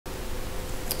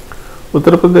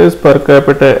Uttar Pradesh per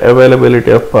capita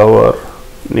availability of power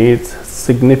needs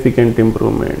significant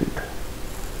improvement.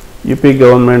 UP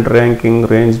government ranking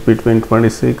ranged between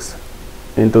 26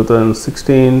 in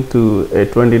 2016 to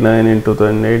 29 in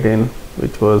 2018,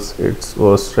 which was its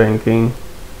worst ranking.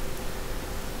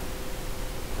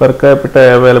 Per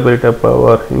capita availability of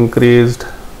power increased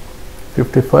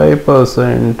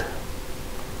 55%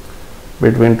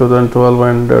 between 2012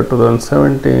 and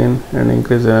 2017 and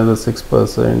increased another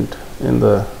 6% in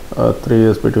the 3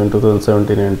 years between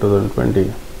 2017 and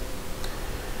 2020,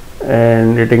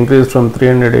 and it increased from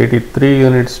 383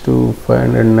 units to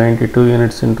 592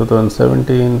 units in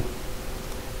 2017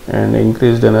 and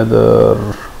increased another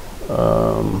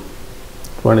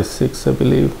 26 I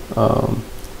believe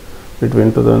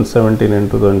between 2017 and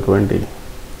 2020.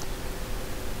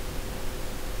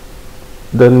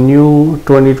 The new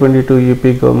 2022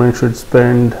 UP government should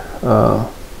spend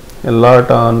a lot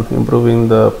on improving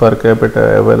the per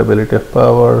capita availability of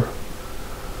power.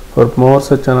 For more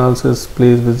such analysis,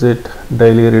 please visit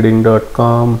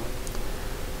dailyreading.com,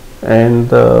 and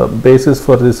the basis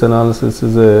for this analysis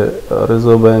is a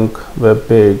Reserve Bank web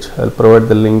page. I'll provide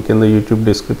the link in the YouTube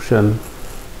description.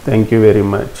 Thank you very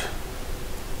much.